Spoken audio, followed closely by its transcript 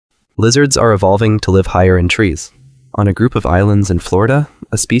Lizards are evolving to live higher in trees. On a group of islands in Florida,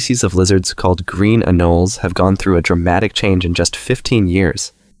 a species of lizards called green anoles have gone through a dramatic change in just 15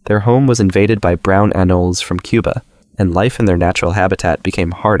 years. Their home was invaded by brown anoles from Cuba, and life in their natural habitat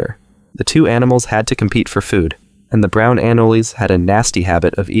became harder. The two animals had to compete for food, and the brown anoles had a nasty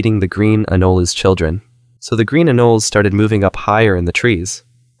habit of eating the green anoles' children. So the green anoles started moving up higher in the trees,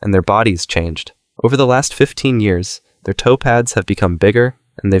 and their bodies changed. Over the last 15 years, their toe pads have become bigger,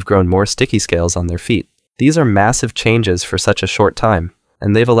 and they've grown more sticky scales on their feet. These are massive changes for such a short time,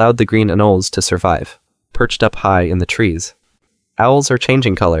 and they've allowed the green anoles to survive, perched up high in the trees. Owls are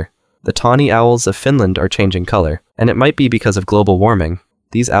changing color. The tawny owls of Finland are changing color, and it might be because of global warming.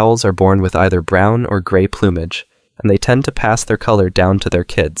 These owls are born with either brown or gray plumage, and they tend to pass their color down to their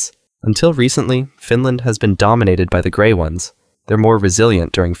kids. Until recently, Finland has been dominated by the gray ones. They're more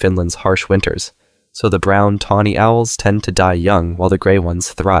resilient during Finland's harsh winters, so the brown, tawny owls tend to die young while the gray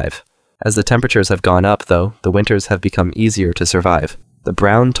ones thrive. As the temperatures have gone up, though, the winters have become easier to survive. The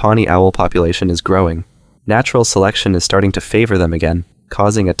brown, tawny owl population is growing. Natural selection is starting to favor them again,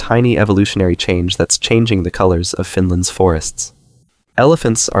 causing a tiny evolutionary change that's changing the colors of Finland's forests.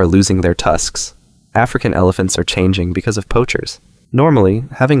 Elephants are losing their tusks. African elephants are changing because of poachers. Normally,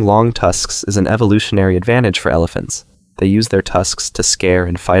 having long tusks is an evolutionary advantage for elephants. They use their tusks to scare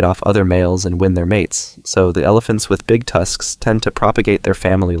and fight off other males and win their mates, so the elephants with big tusks tend to propagate their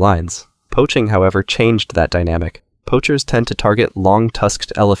family lines. Poaching, however, changed that dynamic. Poachers tend to target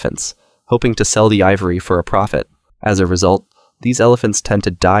long-tusked elephants, hoping to sell the ivory for a profit. As a result, these elephants tend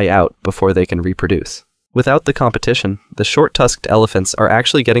to die out before they can reproduce. Without the competition, the short-tusked elephants are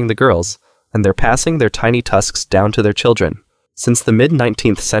actually getting the girls, and they're passing their tiny tusks down to their children. Since the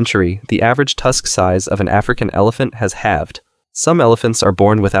mid-19th century, the average tusk size of an African elephant has halved. Some elephants are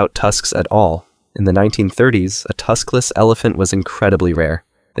born without tusks at all. In the 1930s, a tuskless elephant was incredibly rare.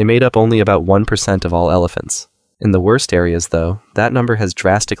 They made up only about 1% of all elephants. In the worst areas, though, that number has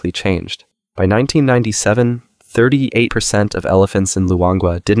drastically changed. By 1997, 38% of elephants in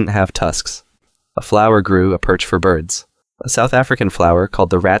Luangwa didn't have tusks. A flower grew a perch for birds. A South African flower called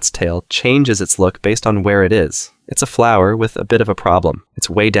the rat's tail changes its look based on where it is. It's a flower with a bit of a problem. It's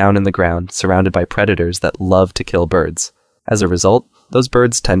way down in the ground, surrounded by predators that love to kill birds. As a result, those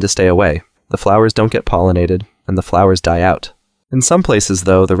birds tend to stay away. The flowers don't get pollinated, and the flowers die out. In some places,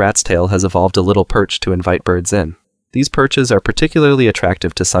 though, the rat's tail has evolved a little perch to invite birds in. These perches are particularly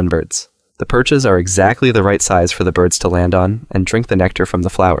attractive to sunbirds. The perches are exactly the right size for the birds to land on and drink the nectar from the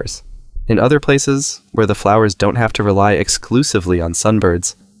flowers. In other places, where the flowers don't have to rely exclusively on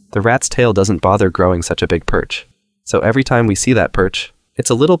sunbirds, the rat's tail doesn't bother growing such a big perch. So every time we see that perch, it's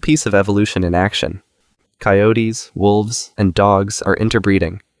a little piece of evolution in action. Coyotes, wolves, and dogs are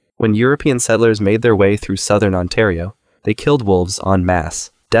interbreeding. When European settlers made their way through southern Ontario, they killed wolves en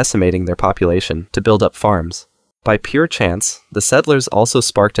masse, decimating their population to build up farms. By pure chance, the settlers also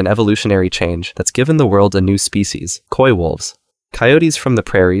sparked an evolutionary change that's given the world a new species, coy wolves. Coyotes from the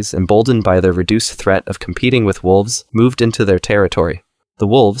prairies, emboldened by their reduced threat of competing with wolves, moved into their territory. The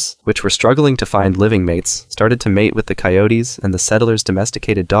wolves, which were struggling to find living mates, started to mate with the coyotes and the settlers'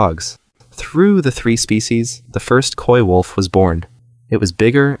 domesticated dogs. Through the three species, the first coy wolf was born. It was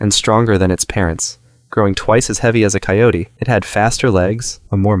bigger and stronger than its parents. Growing twice as heavy as a coyote, it had faster legs,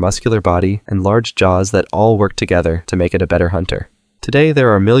 a more muscular body, and large jaws that all worked together to make it a better hunter. Today, there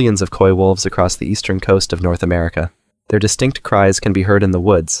are millions of coy wolves across the eastern coast of North America. Their distinct cries can be heard in the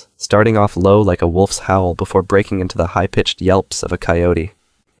woods, starting off low like a wolf's howl before breaking into the high-pitched yelps of a coyote.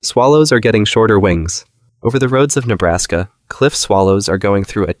 Swallows are getting shorter wings. Over the roads of Nebraska, cliff swallows are going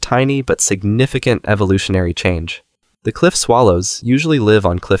through a tiny but significant evolutionary change. The cliff swallows usually live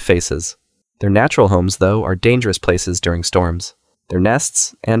on cliff faces. Their natural homes, though, are dangerous places during storms. Their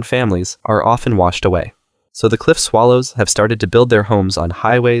nests and families are often washed away. So the cliff swallows have started to build their homes on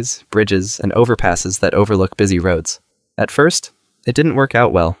highways, bridges, and overpasses that overlook busy roads. At first, it didn't work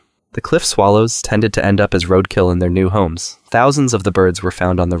out well. The cliff swallows tended to end up as roadkill in their new homes. Thousands of the birds were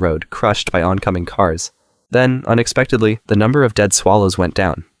found on the road, crushed by oncoming cars. Then, unexpectedly, the number of dead swallows went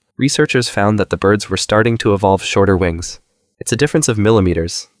down. Researchers found that the birds were starting to evolve shorter wings. It's a difference of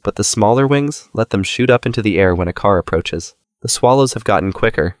millimeters, but the smaller wings let them shoot up into the air when a car approaches. The swallows have gotten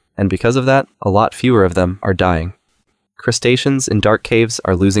quicker, and because of that, a lot fewer of them are dying. Crustaceans in dark caves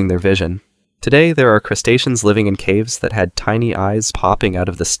are losing their vision. Today, there are crustaceans living in caves that had tiny eyes popping out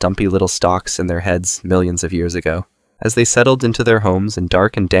of the stumpy little stalks in their heads millions of years ago. As they settled into their homes in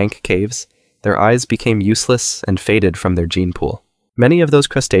dark and dank caves, their eyes became useless and faded from their gene pool. Many of those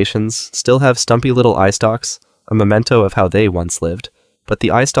crustaceans still have stumpy little eye stalks, a memento of how they once lived, but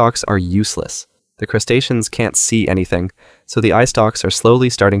the eye stalks are useless. The crustaceans can't see anything, so the eye stalks are slowly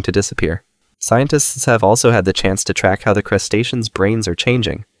starting to disappear. Scientists have also had the chance to track how the crustaceans' brains are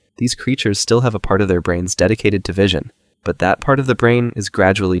changing. These creatures still have a part of their brains dedicated to vision, but that part of the brain is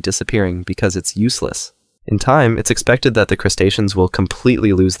gradually disappearing because it's useless. In time, it's expected that the crustaceans will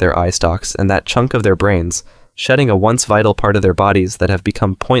completely lose their eye stalks and that chunk of their brains, shedding a once vital part of their bodies that have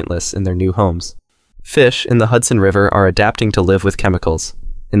become pointless in their new homes. Fish in the Hudson River are adapting to live with chemicals.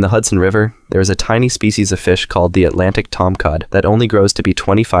 In the Hudson River, there is a tiny species of fish called the Atlantic tomcod that only grows to be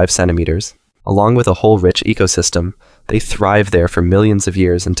 25 centimeters. Along with a whole rich ecosystem, they thrive there for millions of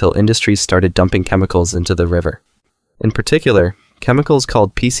years until industries started dumping chemicals into the river. In particular, chemicals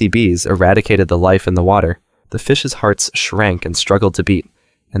called PCBs eradicated the life in the water. The fish's hearts shrank and struggled to beat,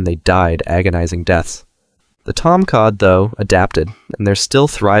 and they died agonizing deaths. The tomcod, though, adapted, and they're still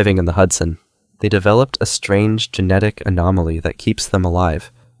thriving in the Hudson. They developed a strange genetic anomaly that keeps them alive,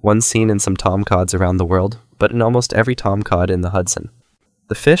 one seen in some tomcods around the world, but in almost every tomcod in the Hudson.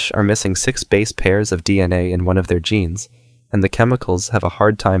 The fish are missing 6 base pairs of DNA in one of their genes, and the chemicals have a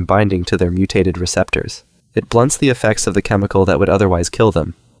hard time binding to their mutated receptors. It blunts the effects of the chemical that would otherwise kill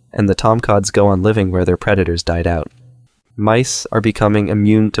them, and the tomcods go on living where their predators died out. Mice are becoming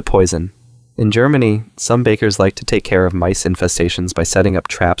immune to poison. In Germany, some bakers like to take care of mice infestations by setting up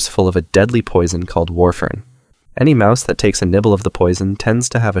traps full of a deadly poison called warfarin. Any mouse that takes a nibble of the poison tends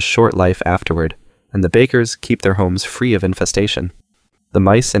to have a short life afterward, and the bakers keep their homes free of infestation. The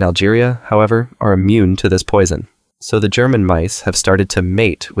mice in Algeria, however, are immune to this poison, so the German mice have started to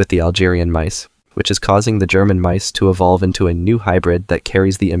mate with the Algerian mice, which is causing the German mice to evolve into a new hybrid that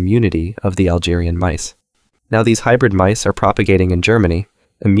carries the immunity of the Algerian mice. Now these hybrid mice are propagating in Germany,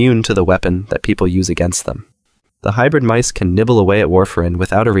 immune to the weapon that people use against them. The hybrid mice can nibble away at warfarin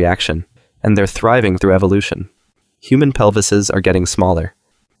without a reaction, and they're thriving through evolution. Human pelvises are getting smaller.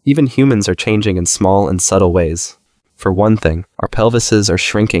 Even humans are changing in small and subtle ways. For one thing, our pelvises are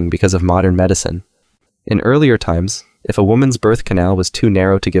shrinking because of modern medicine. In earlier times, if a woman's birth canal was too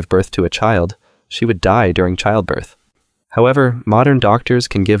narrow to give birth to a child, she would die during childbirth. However, modern doctors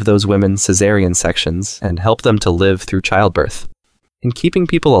can give those women cesarean sections and help them to live through childbirth. In keeping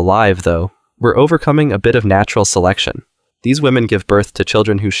people alive, though, we're overcoming a bit of natural selection. These women give birth to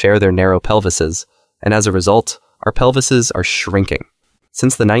children who share their narrow pelvises, and as a result, our pelvises are shrinking.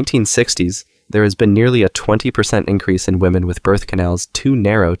 Since the 1960s, there has been nearly a 20% increase in women with birth canals too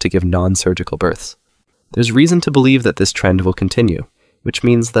narrow to give non-surgical births. There's reason to believe that this trend will continue, which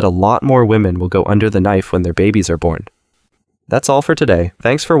means that a lot more women will go under the knife when their babies are born. That's all for today.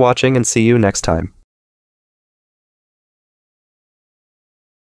 Thanks for watching and see you next time.